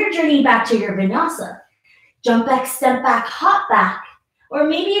 find your journey back to your vinyasa. Jump back, step back, hop back. Or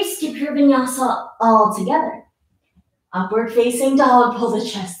maybe you skip your vinyasa altogether. Upward facing dog, pull the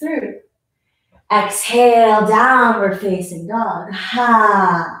chest through. Exhale, downward facing dog.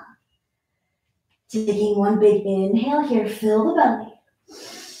 Ha. Taking one big inhale here, fill the belly.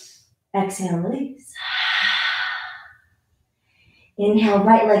 Exhale, release. Inhale,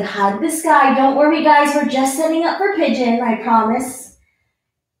 right leg high to the sky. Don't worry, guys, we're just setting up for pigeon, I promise.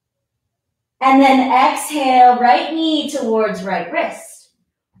 And then exhale, right knee towards right wrist.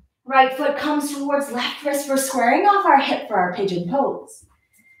 Right foot comes towards left wrist. We're squaring off our hip for our pigeon pose.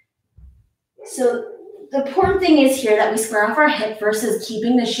 So the important thing is here that we square off our hip versus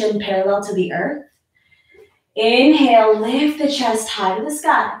keeping the shin parallel to the earth. Inhale, lift the chest high to the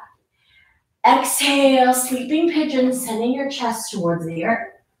sky. Exhale, sleeping pigeon, sending your chest towards the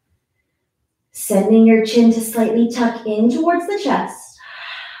earth. Sending your chin to slightly tuck in towards the chest.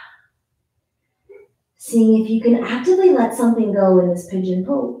 Seeing if you can actively let something go in this pigeon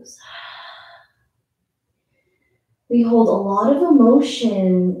pose. We hold a lot of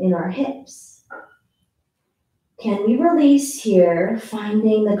emotion in our hips. Can we release here,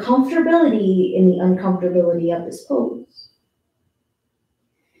 finding the comfortability in the uncomfortability of this pose?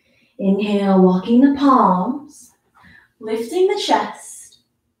 Inhale, walking the palms, lifting the chest,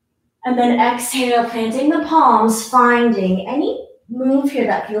 and then exhale, planting the palms, finding any move here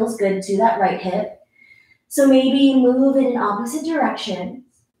that feels good to that right hip. So maybe move in an opposite direction,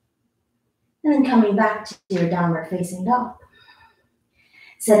 and then coming back to your downward facing dog.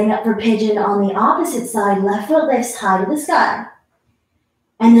 Setting up for pigeon on the opposite side, left foot lifts high to the sky.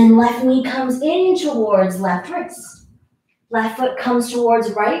 And then left knee comes in towards left wrist. Left foot comes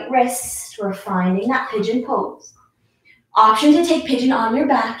towards right wrist. We're finding that pigeon pose. Option to take pigeon on your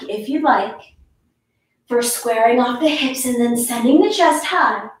back if you'd like. First squaring off the hips and then sending the chest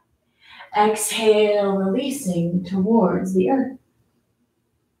high. Exhale, releasing towards the earth.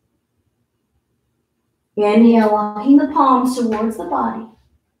 Inhale, walking the palms towards the body.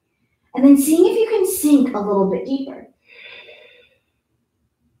 And then seeing if you can sink a little bit deeper.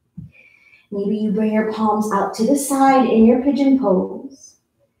 Maybe you bring your palms out to the side in your pigeon pose.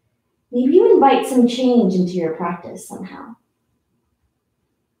 Maybe you invite some change into your practice somehow.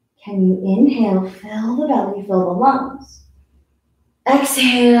 Can you inhale, fill the belly, fill the lungs.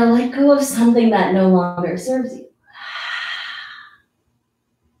 Exhale, let go of something that no longer serves you.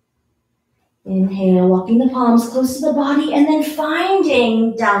 Inhale, walking the palms close to the body and then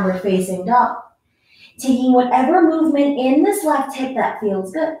finding downward facing dog. Taking whatever movement in this left hip that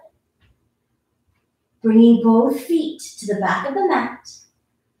feels good. Bringing both feet to the back of the mat.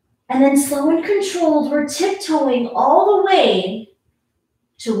 And then slow and controlled, we're tiptoeing all the way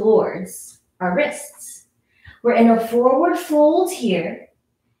towards our wrists. We're in a forward fold here.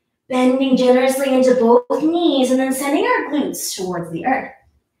 Bending generously into both knees and then sending our glutes towards the earth.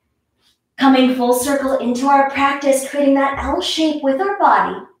 Coming full circle into our practice, creating that L shape with our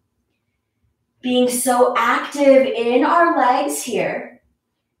body. Being so active in our legs here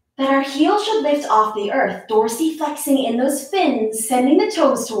that our heels should lift off the earth, dorsiflexing in those fins, sending the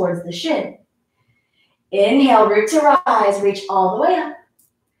toes towards the shin. Inhale, root to rise, reach all the way up.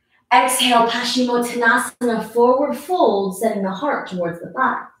 Exhale, Paschimottanasana, forward fold, sending the heart towards the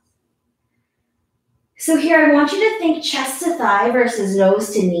thighs. So here I want you to think chest to thigh versus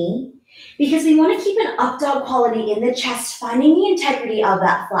nose to knee, because we want to keep an up dog quality in the chest, finding the integrity of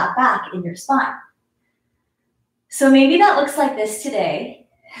that flat back in your spine. So maybe that looks like this today.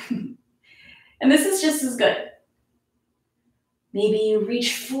 And this is just as good. Maybe you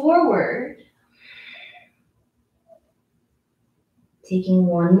reach forward. Taking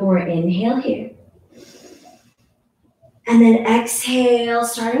one more inhale here. And then exhale,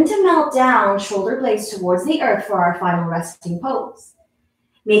 starting to melt down, shoulder blades towards the earth for our final resting pose.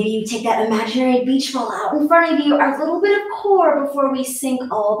 Maybe you take that imaginary beach ball out in front of you, our little bit of core before we sink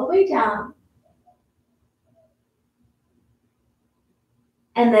all the way down.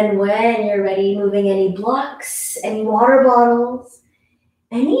 And then when you're ready, moving any blocks, any water bottles,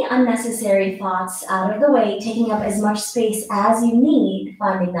 any unnecessary thoughts out of the way, taking up as much space as you need,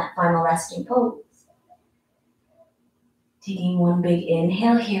 finding that final resting pose. Taking one big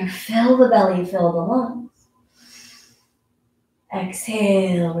inhale here, fill the belly, fill the lungs.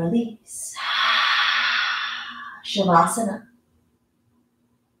 Exhale, release. Shavasana.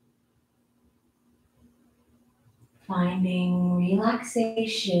 Finding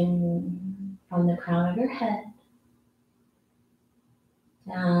relaxation from the crown of your head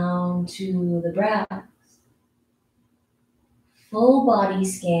down to the brows. Full body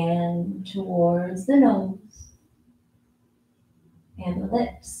scan towards the nose and the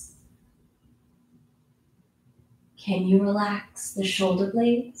lips. Can you relax the shoulder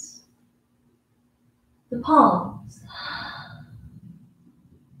blades, the palms,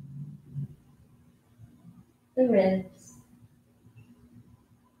 the ribs,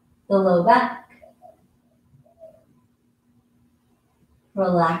 the low back,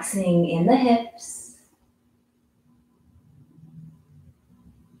 relaxing in the hips,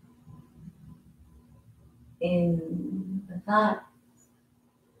 in the thighs,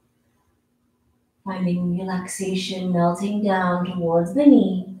 finding relaxation melting down towards the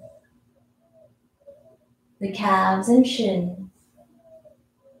knees, the calves and shins,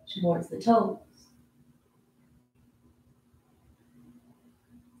 towards the toes.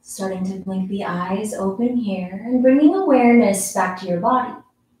 Starting to blink the eyes open here and bringing awareness back to your body.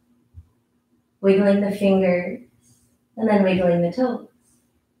 Wiggling the fingers and then wiggling the toes.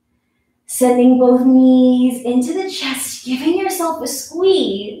 Sending both knees into the chest, giving yourself a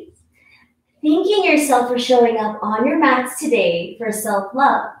squeeze. Thanking yourself for showing up on your mats today for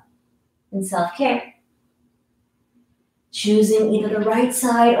self-love and self-care. Choosing either the right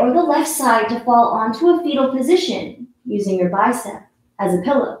side or the left side to fall onto a fetal position using your bicep as a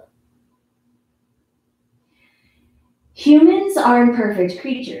pillow. Humans are imperfect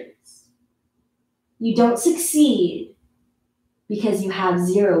creatures. You don't succeed because you have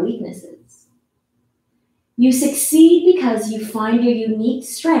zero weaknesses. You succeed because you find your unique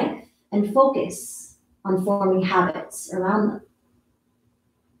strength and focus on forming habits around them.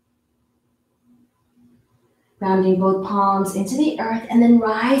 Grounding both palms into the earth and then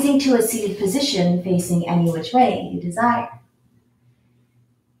rising to a seated position facing any which way you desire.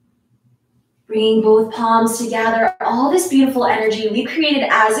 Bringing both palms to gather all this beautiful energy we created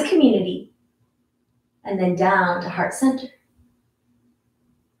as a community, and then down to heart center.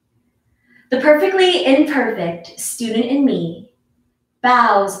 The perfectly imperfect student in me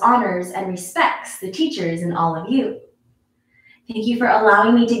bows, honors, and respects the teachers in all of you. Thank you for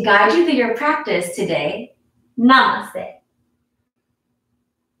allowing me to guide you through your practice today. Namaste.